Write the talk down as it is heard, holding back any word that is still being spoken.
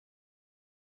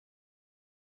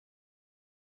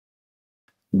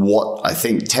what I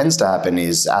think tends to happen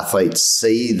is athletes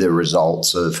see the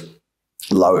results of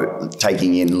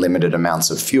taking in limited amounts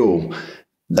of fuel.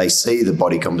 They see the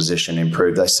body composition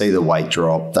improve. They see the weight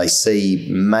drop. They see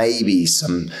maybe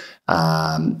some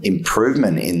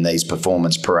improvement in these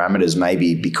performance parameters,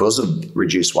 maybe because of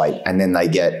reduced weight. And then they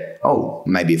get, oh,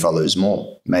 maybe if I lose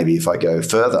more, maybe if I go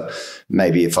further,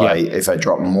 maybe if I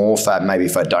drop more fat, maybe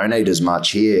if I don't eat as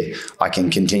much here, I can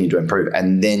continue to improve.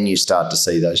 And then you start to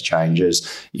see those changes,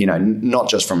 not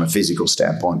just from a physical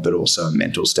standpoint, but also a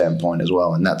mental standpoint as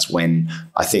well. And that's when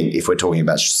I think if we're talking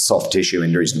about soft tissue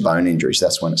injuries and bone injuries,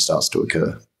 that's when it starts to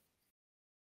occur.